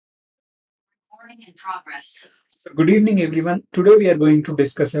So good evening, everyone. Today we are going to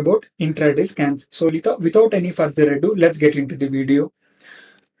discuss about intraday scans. So without any further ado, let's get into the video.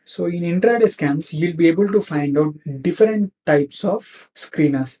 So in intraday scans, you'll be able to find out different types of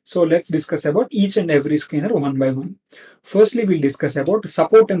screeners. So let's discuss about each and every screener one by one. Firstly, we'll discuss about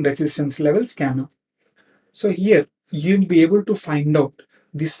support and resistance level scanner. So here you'll be able to find out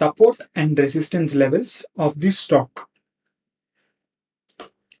the support and resistance levels of this stock.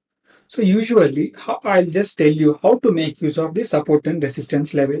 So usually, I'll just tell you how to make use of the support and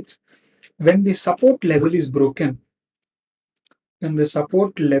resistance levels. When the support level is broken, when the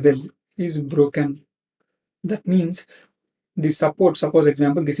support level is broken, that means the support, suppose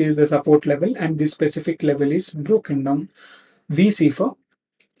example, this is the support level and this specific level is broken down. We see for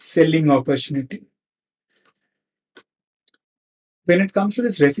selling opportunity. When it comes to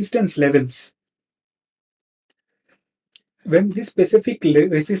this resistance levels, when this specific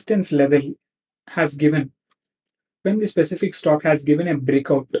resistance level has given, when the specific stock has given a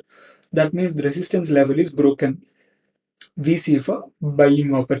breakout, that means the resistance level is broken. We see for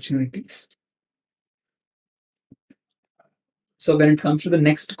buying opportunities. So when it comes to the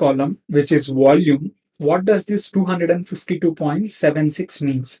next column, which is volume, what does this 252.76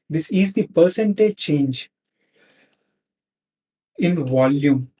 means? This is the percentage change in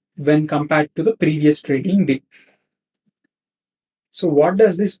volume when compared to the previous trading day. So what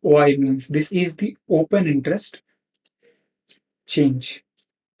does this OI means? This is the open interest change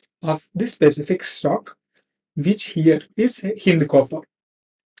of this specific stock, which here is Hind Copper.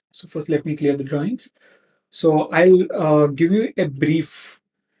 So first let me clear the drawings. So I'll give you a brief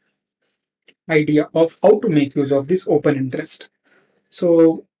idea of how to make use of this open interest.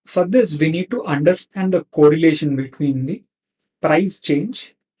 So for this, we need to understand the correlation between the price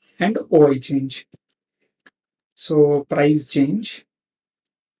change and OI change. So price change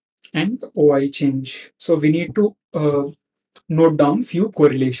and OI change. So we need to note down few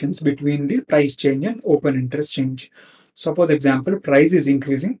correlations between the price change and open interest change. Suppose example, price is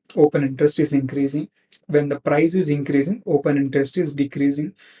increasing, open interest is increasing. When the price is increasing, open interest is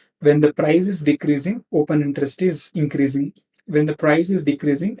decreasing. When the price is decreasing, open interest is increasing. When the price is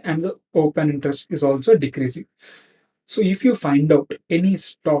decreasing and the open interest is also decreasing. So if you find out any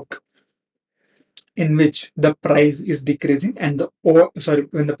stock in which the price is decreasing and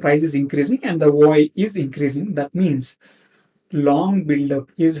when the price is increasing and the OI is increasing, that means long buildup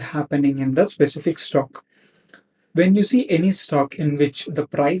is happening in the specific stock. When you see any stock in which the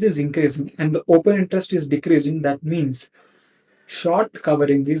price is increasing and the open interest is decreasing, that means short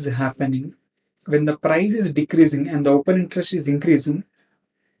covering is happening. When the price is decreasing and the open interest is increasing,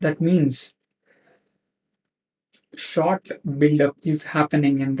 that means short buildup is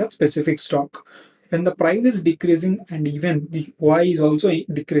happening in the specific stock. When the price is decreasing and even the OI is also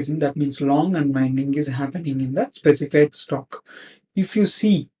decreasing, that means long unwinding is happening in the specified stock. If you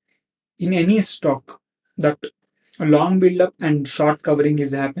see in any stock that a long build-up and short covering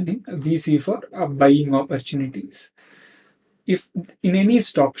is happening, we see for buying opportunities. If in any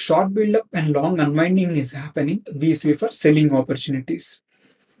stock short build-up and long unwinding is happening, we see for selling opportunities.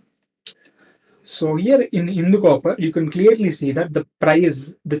 So here in Hindu Copper, you can clearly see that the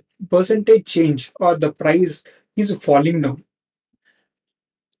price, the percentage change or the price is falling down.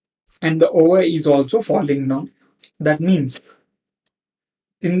 And the OI is also falling down. That means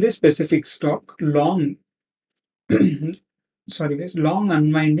in this specific stock, long long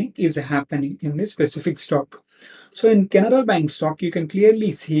unwinding is happening in this specific stock. So in Canara Bank stock, you can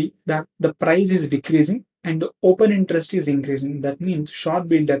clearly see that the price is decreasing and the open interest is increasing. That means short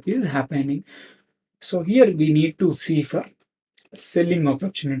buildup is happening. So here we need to see for selling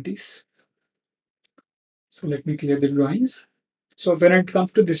opportunities. So let me clear the drawings. So when it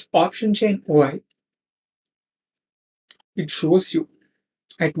comes to this option chain OI, it shows you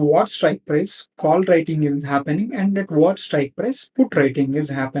at what strike price call writing is happening and at what strike price put writing is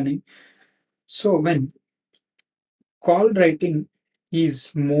happening. So when call writing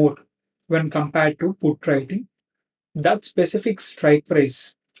is more when compared to put writing, that specific strike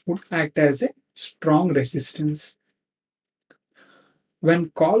price would act as a strong resistance.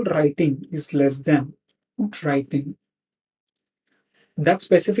 When call writing is less than put writing, that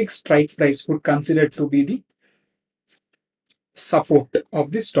specific strike price would consider to be the support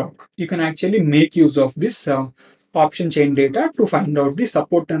of the stock. You can actually make use of this option chain data to find out the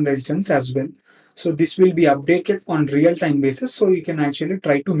support and resistance as well. So this will be updated on real-time basis. So you can actually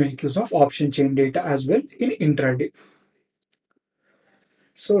try to make use of option chain data as well in intraday.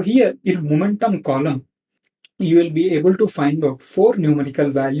 So here in momentum column, you will be able to find out 4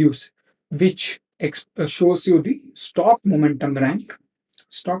 numerical values, which shows you the stock momentum rank,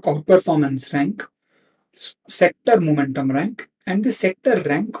 stock outperformance rank, sector momentum rank, and the sector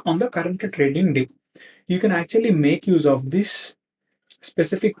rank on the current trading day. You can actually make use of this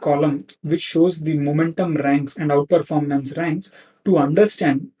specific column which shows the momentum ranks and outperformance ranks to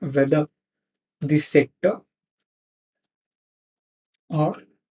understand whether the sector or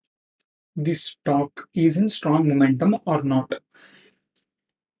the stock is in strong momentum or not.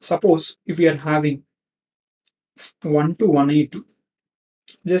 Suppose if we are having 1 to 180,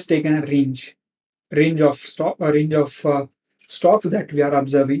 just take a range of stocks that we are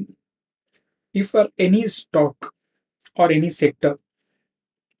observing. If for any stock or any sector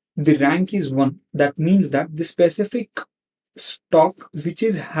the rank is 1, that means that the specific stock which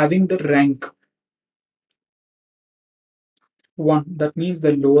is having the rank 1, that means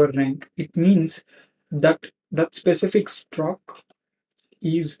the lower rank, it means that that specific stock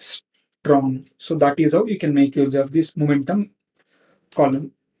is strong. So that is how you can make use of this momentum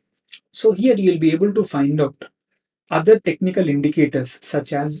column. So here you'll be able to find out other technical indicators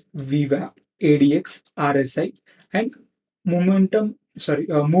such as VWAP, ADX, RSI, and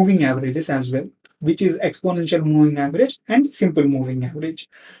moving averages as well, which is exponential moving average and simple moving average.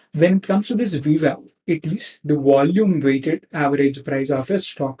 When it comes to this VWAP, it is the volume weighted average price of a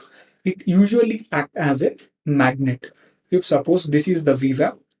stock. It usually acts as a magnet. If suppose this is the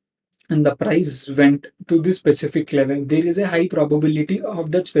VWAP and the price went to this specific level, there is a high probability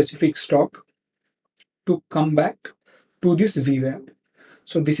of that specific stock to come back to this VWAP.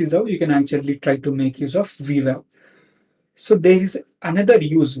 So this is how you can actually try to make use of VWAP. So there is another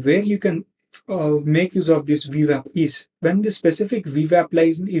use where you can make use of this VWAP is when the specific VWAP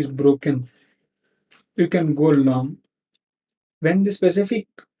line is broken, you can go long. When the specific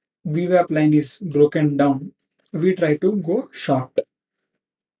VWAP line is broken down, we try to go short.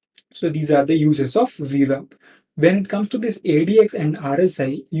 So these are the uses of VWAP. When it comes to this ADX and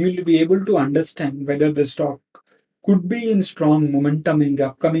RSI, you will be able to understand whether the stock could be in strong momentum in the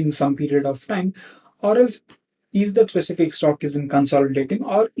upcoming some period of time, or else is the specific stock is in consolidating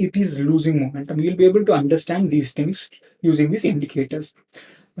or it is losing momentum. You'll be able to understand these things using these indicators.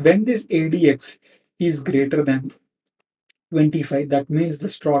 When this ADX is greater than 25, that means the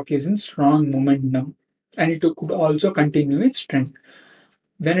stock is in strong momentum and it could also continue its trend.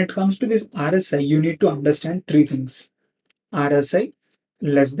 When it comes to this RSI, you need to understand three things: RSI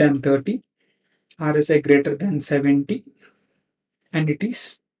less than 30, RSI greater than 70, and it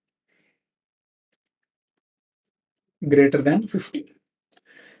is greater than 50.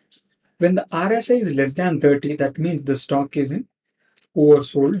 When the RSI is less than 30, that means the stock is in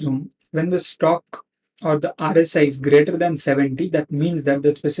oversold zone. When the stock or the RSI is greater than 70, that means that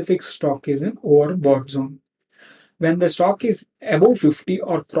the specific stock is in overbought zone. When the stock is above 50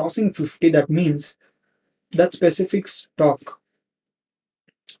 or crossing 50, that means that specific stock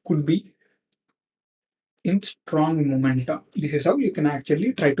could be in strong momentum. This is how you can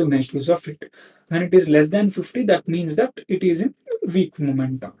actually try to make use of it. When it is less than 50, that means that it is in weak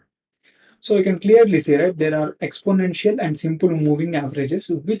momentum. So you can clearly see, right, there are exponential and simple moving averages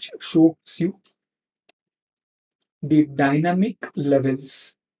which shows you the dynamic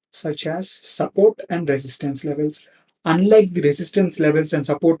levels such as support and resistance levels. Unlike the resistance levels and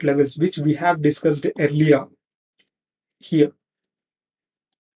support levels which we have discussed earlier here,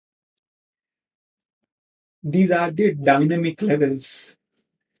 these are the dynamic levels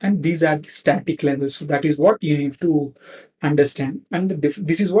and these are the static levels. So that is what you need to understand. And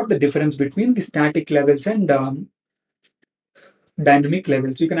this is what the difference between the static levels and dynamic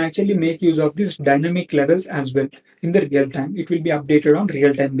levels. You can actually make use of these dynamic levels as well in the real time. It will be updated on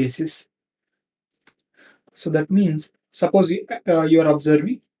real time basis. So that means suppose you are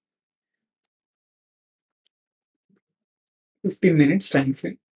observing 15 minutes time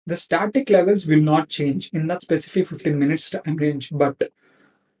frame. The static levels will not change in that specific 15 minutes time range, but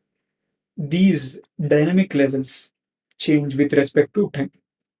these dynamic levels change with respect to time.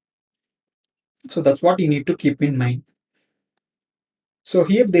 So that's what you need to keep in mind. So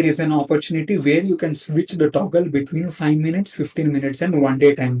here there is an opportunity where you can switch the toggle between 5 minutes, 15 minutes and 1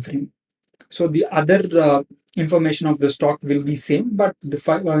 day time frame. So the other information of the stock will be same, but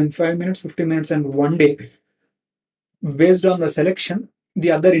in 5 minutes, 15 minutes and 1 day, based on the selection,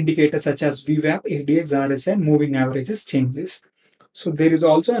 the other indicators such as VWAP, ADX, RSI and moving averages changes. So there is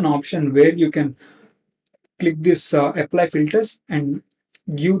also an option where you can click this apply filters and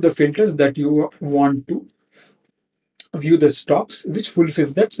give the filters that you want to view the stocks which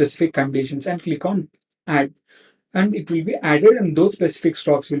fulfills that specific conditions and click on add, and it will be added and those specific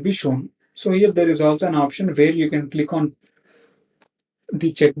stocks will be shown. So here there is also an option where you can click on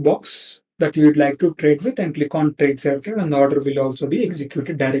the checkbox that you would like to trade with and click on trade selected, and the order will also be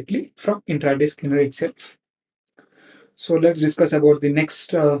executed directly from Intraday Screener itself. So let's discuss about the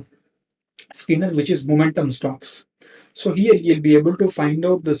next screener, which is momentum stocks. So here you'll be able to find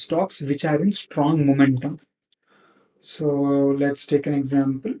out the stocks which are in strong momentum. So let's take an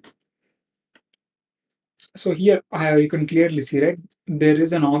example. So here you can clearly see, right? There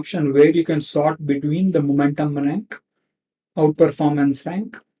is an option where you can sort between the momentum rank, outperformance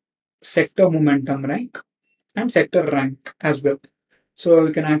rank, sector momentum rank, and sector rank as well. So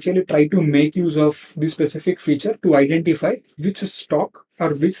you can actually try to make use of this specific feature to identify which stock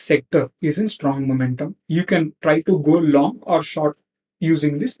or which sector is in strong momentum. You can try to go long or short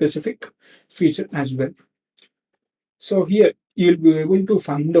using this specific feature as well. So here you'll be able to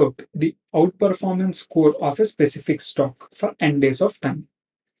find out the outperformance score of a specific stock for n days of time.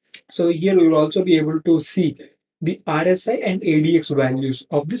 So here you will also be able to see the RSI and ADX values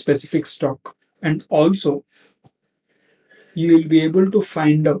of the specific stock, and also you will be able to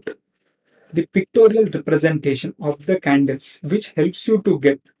find out the pictorial representation of the candles, which helps you to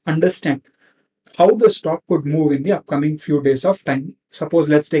get understand how the stock could move in the upcoming few days of time. Suppose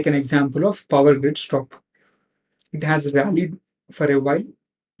let's take an example of power grid stock. It has rallied for a while,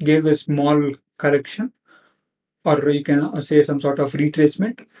 gave a small correction, or you can say some sort of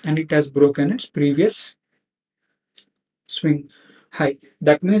retracement, and it has broken its previous swing high.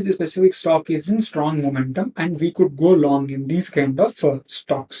 That means the specific stock is in strong momentum, and we could go long in these kind of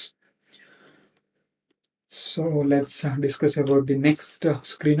stocks. So let's discuss about the next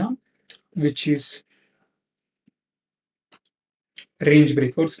screener, which is range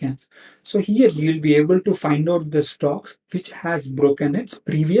breakout scans. So here you'll be able to find out the stocks which has broken its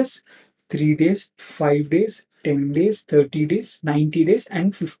previous 3 days, 5 days, 10 days, 30 days, 90 days,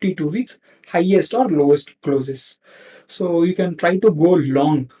 and 52 weeks highest or lowest closes. So you can try to go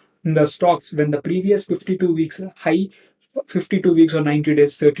long in the stocks when the previous 52 weeks high, 52 weeks or 90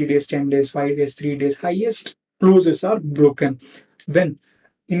 days, 30 days, 10 days, 5 days, 3 days highest closes are broken. When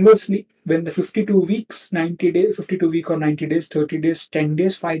inversely, when the 52 weeks, 90 days, 52 week or 90 days, 30 days, 10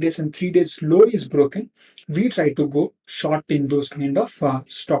 days, 5 days, and 3 days low is broken, we try to go short in those kind of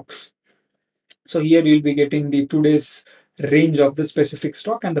stocks. So here you'll be getting the 2 days range of the specific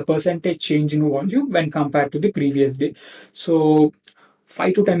stock and the percentage change in volume when compared to the previous day. So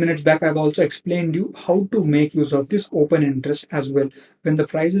 5 to 10 minutes back, I've also explained you how to make use of this open interest as well. When the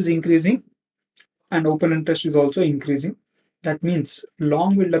price is increasing and open interest is also increasing, that means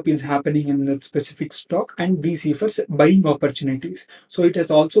long build-up is happening in that specific stock and we see for buying opportunities. So it has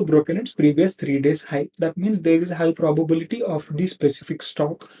also broken its previous 3 days high. That means there is a high probability of this specific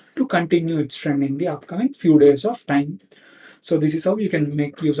stock to continue its trend in the upcoming few days of time. So this is how you can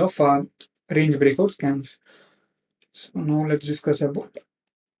make use of range breakout scans. So now let's discuss about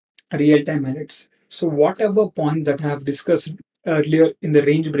real-time alerts. So whatever point that I have discussed earlier in the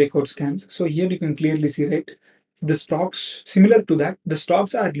range breakout scans, so here you can clearly see, right, the stocks similar to that, the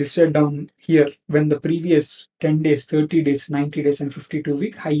stocks are listed down here when the previous 10 days, 30 days, 90 days, and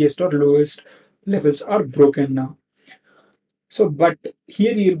 52-week highest or lowest levels are broken now. So, but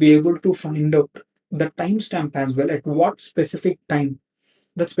here you'll be able to find out the timestamp as well, at what specific time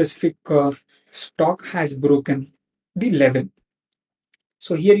that specific stock has broken the level.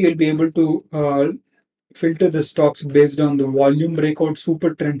 So here you'll be able to filter the stocks based on the volume breakout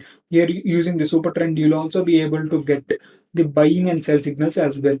super trend. Here using the super trend, you'll also be able to get the buying and sell signals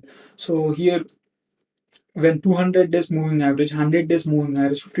as well. So here when 200 days moving average, 100 days moving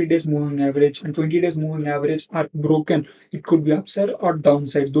average, 50 days moving average, and 20 days moving average are broken, it could be upside or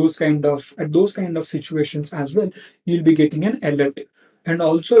downside. Those kind of situations as well, you'll be getting an alert. And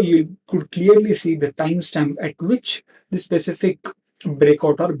also you could clearly see the timestamp at which the specific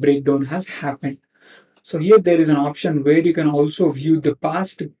breakout or breakdown has happened. So here there is an option where you can also view the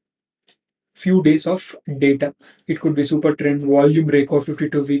past few days of data. It could be super trend, volume breakout,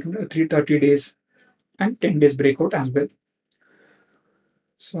 52 week, 330 days, and 10 days breakout as well.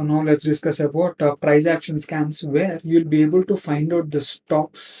 So now let's discuss about price action scans, where you'll be able to find out the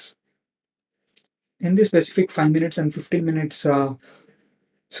stocks in the specific 5 minutes and 15 minutes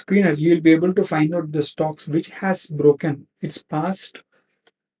screener. You'll be able to find out the stocks which has broken its past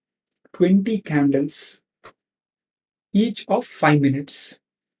 20 candles each of 5 minutes.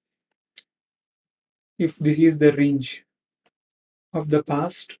 If this is the range of the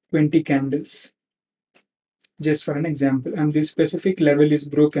past 20 candles, just for an example, and this specific level is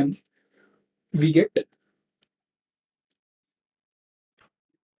broken, we get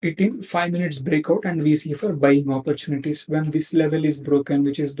it in 5 minutes breakout and we see for buying opportunities. When this level is broken,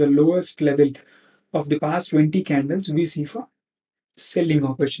 which is the lowest level of the past 20 candles, we see for selling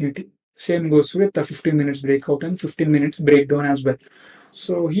opportunity. Same goes with the 15 minutes breakout and 15 minutes breakdown as well.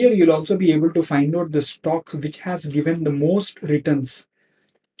 So here you'll also be able to find out the stock which has given the most returns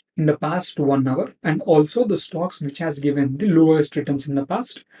in the past 1 hour, and also the stocks which has given the lowest returns in the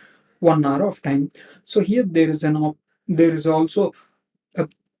past 1 hour of time. So here there is also a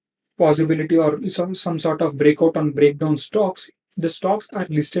possibility or some sort of breakout on breakdown stocks. The stocks are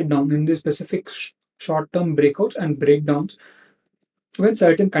listed down in the specific short-term breakouts and breakdowns when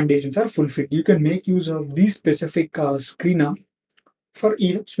certain conditions are fulfilled. You can make use of these specific screener for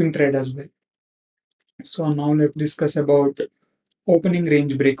even swing trade as well. So now let's discuss about opening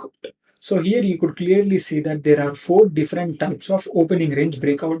range breakout. So here you could clearly see that there are four different types of opening range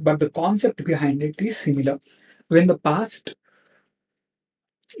breakout, but the concept behind it is similar. When the past,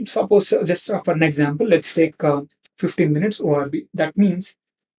 suppose just for an example, let's take 15 minutes ORB. That means,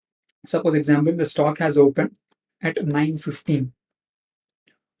 suppose example, the stock has opened at 9:15.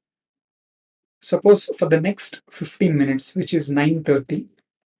 Suppose for the next 15 minutes, which is 9:30,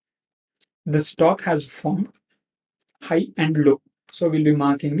 the stock has formed high and low. So we'll be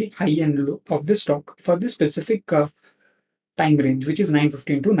marking the high and low of the stock for the specific time range, which is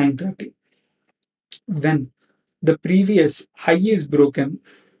 9:15 to 9:30. When the previous high is broken,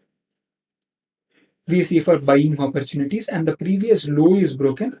 we see for buying opportunities, and the previous low is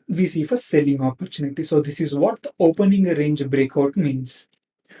broken, we see for selling opportunities. So this is what the opening range breakout means.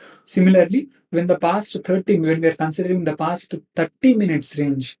 Similarly, when we are considering the past 30 minutes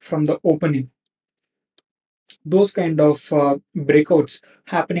range from the opening, those kind of breakouts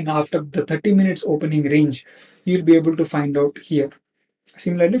happening after the 30 minutes opening range, you'll be able to find out here.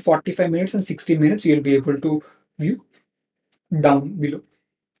 Similarly, 45 minutes and 60 minutes, you'll be able to view down below.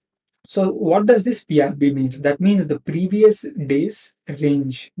 So what does this PRB means? That means the previous day's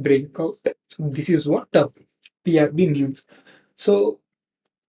range breakout. So this is what PRB means. So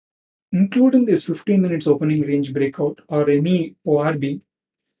including this 15 minutes opening range breakout or any ORB,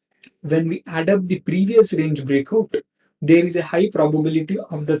 when we add up the previous range breakout, there is a high probability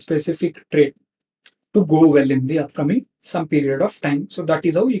of the specific trade to go well in the upcoming some period of time. So that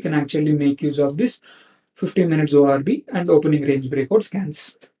is how you can actually make use of this 15 minutes ORB and opening range breakout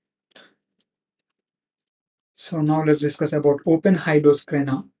scans. So now let's discuss about open high dose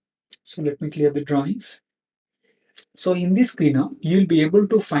screener. So let me clear the drawings. So in this screener, you'll be able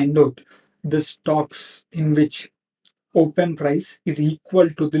to find out the stocks in which open price is equal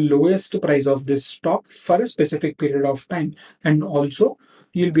to the lowest price of this stock for a specific period of time. And also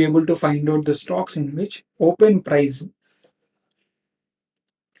you'll be able to find out the stocks in which open price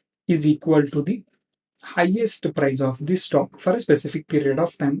is equal to the highest price of the stock for a specific period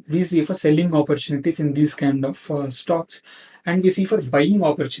of time. We see for selling opportunities in these kind of stocks, and we see for buying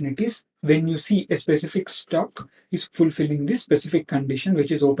opportunities when you see a specific stock is fulfilling this specific condition, which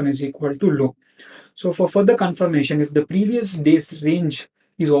is open is equal to low. So for further confirmation, if the previous day's range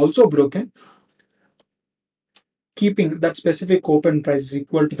is also broken, keeping that specific open price is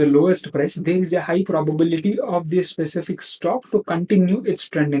equal to the lowest price, there is a high probability of this specific stock to continue its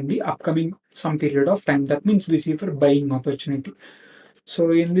trend in the upcoming some period of time. That means we see for buying opportunity.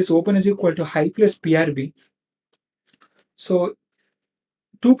 So in this open is equal to high plus PRB. So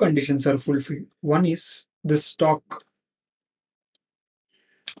two conditions are fulfilled. One is the stock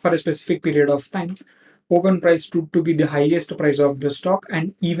for a specific period of time, open price to be the highest price of the stock,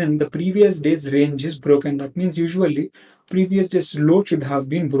 and even the previous day's range is broken. That means usually previous day's low should have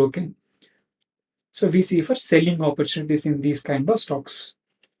been broken. So we see for selling opportunities in these kind of stocks.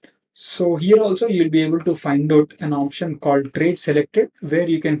 So here also you'll be able to find out an option called trade selected, where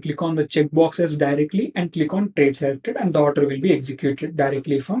you can click on the check boxes directly and click on trade selected, and the order will be executed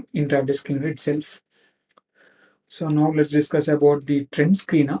directly from Intraday Screener itself. So now let's discuss about the trend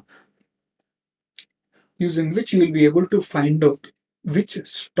screener, using which you will be able to find out which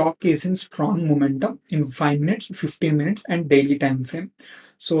stock is in strong momentum in 5 minutes, 15 minutes, and daily time frame.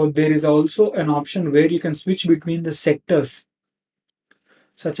 So there is also an option where you can switch between the sectors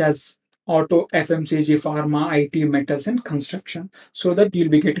such as auto, FMCG, pharma, IT, metals, and construction, so that you'll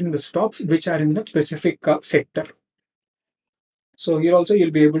be getting the stocks which are in the specific sector. So here also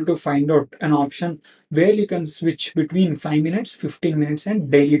you'll be able to find out an option where you can switch between 5 minutes, 15 minutes, and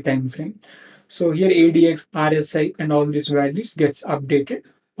daily time frame. So here ADX, RSI, and all these values gets updated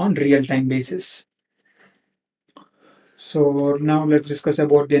on real-time basis. So now let's discuss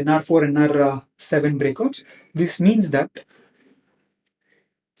about the NR4, NR7 breakouts. This means that,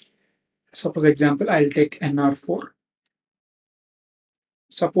 suppose example, I'll take NR4.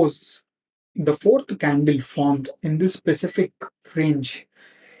 Suppose the fourth candle formed in this specific range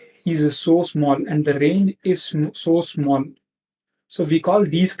is so small, and the range is so small. So we call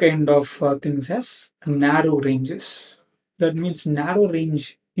these kind of things as narrow ranges. That means narrow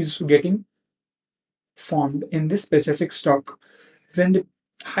range is getting formed in this specific stock. When the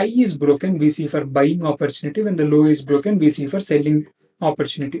high is broken, we see for buying opportunity. When the low is broken, we see for selling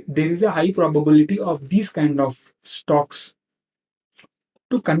opportunity. There is a high probability of these kind of stocks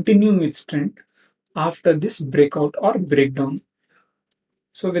to continue its trend after this breakout or breakdown.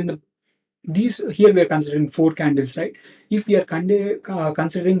 So when the these here we are considering 4 candles, right? If we are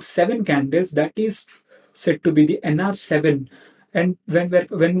considering 7 candles, that is said to be the NR7. And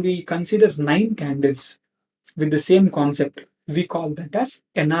when we consider 9 candles with the same concept, we call that as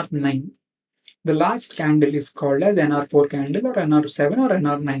NR9. The last candle is called as NR4 candle or NR7 or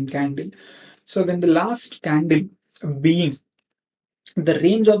NR9 candle. So when the last candle being the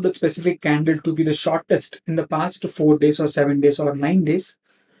range of the specific candle to be the shortest in the past 4 days or 7 days or 9 days,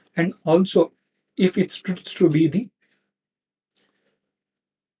 and also if it's to be the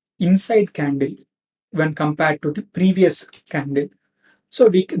inside candle when compared to the previous candle. So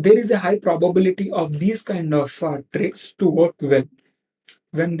there is a high probability of these kind of trades to work well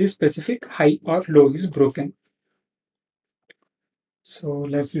when this specific high or low is broken. So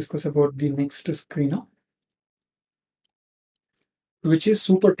let's discuss about the next screener, which is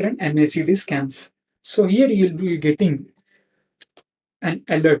Super Trend MACD scans. So here you'll be getting an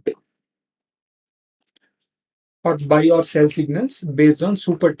alert or buy or sell signals based on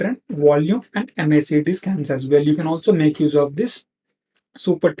super trend, volume, and MACD scans as well. You can also make use of this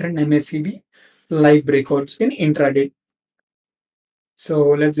super trend MACD live breakouts in intraday. So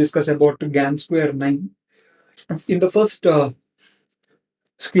let's discuss about Gann Square 9. In the first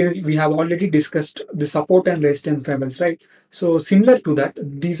screen, we have already discussed the support and resistance levels, right? So similar to that,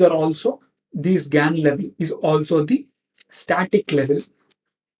 these are also, this Gann level is also the static level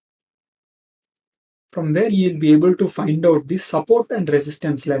from where you'll be able to find out the support and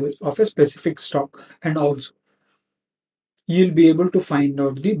resistance levels of a specific stock, and also you'll be able to find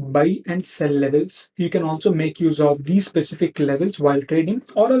out the buy and sell levels. You can also make use of these specific levels while trading,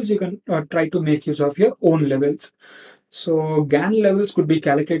 or else you can try to make use of your own levels. So Gann levels could be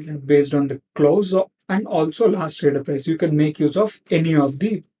calculated based on the close and also last trader price. You can make use of any of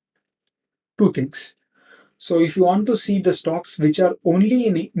the two things. So if you want to see the stocks which are only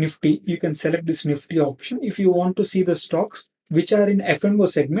in Nifty, you can select this Nifty option. If you want to see the stocks which are in F&O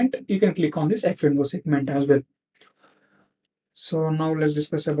segment, you can click on this F&O segment as well. So now let's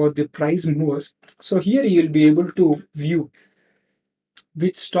discuss about the price movers. So here you'll be able to view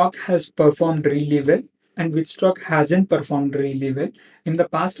which stock has performed really well and which stock hasn't performed really well in the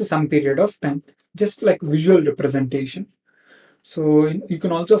past some period of time, just like visual representation. So you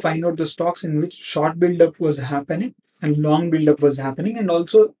can also find out the stocks in which short buildup was happening and long buildup was happening, and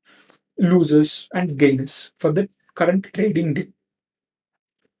also losers and gainers for the current trading day.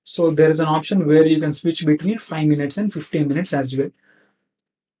 So there is an option where you can switch between 5 minutes and 15 minutes as well.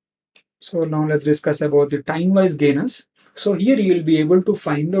 So now let's discuss about the time-wise gainers. So here you will be able to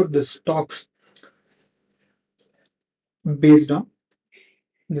find out the stocks based on,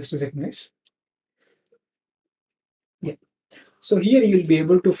 just a second guys. Yeah. So here you will be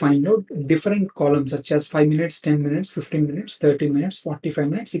able to find out different columns such as 5 minutes, 10 minutes, 15 minutes, 30 minutes, 45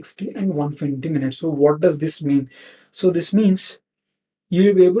 minutes, 60 and 120 minutes. So what does this mean? So this means you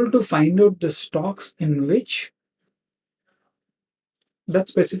will be able to find out the stocks in which that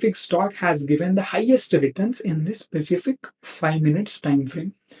specific stock has given the highest returns in this specific 5 minutes time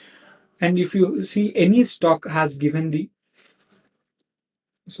frame. And if you see any stock has given the,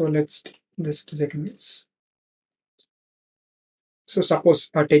 so let's just a second. So suppose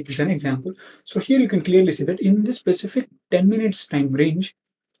I take this an example. So here you can clearly see that in this specific 10 minutes time range,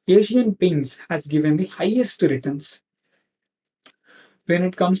 Asian Paints has given the highest returns. When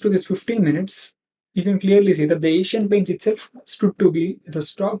it comes to this 15 minutes, you can clearly see that the Asian Paints itself stood to be the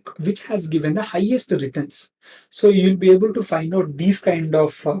stock which has given the highest returns. So you'll be able to find out these kind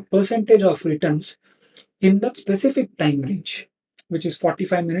of percentage of returns in that specific time range, which is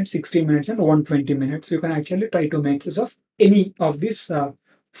 45 minutes, 60 minutes, and 120 minutes. You can actually try to make use of any of these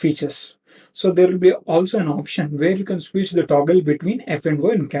features. So there will be also an option where you can switch the toggle between F&O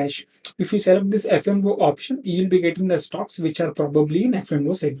and cash. If you select this F&O option, you will be getting the stocks which are probably in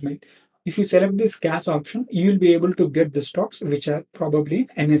F&O segment. If you select this cash option, you will be able to get the stocks which are probably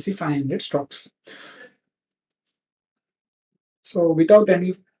in NSE 500 stocks. So without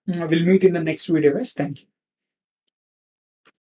any, we'll meet in the next video guys. Thank you.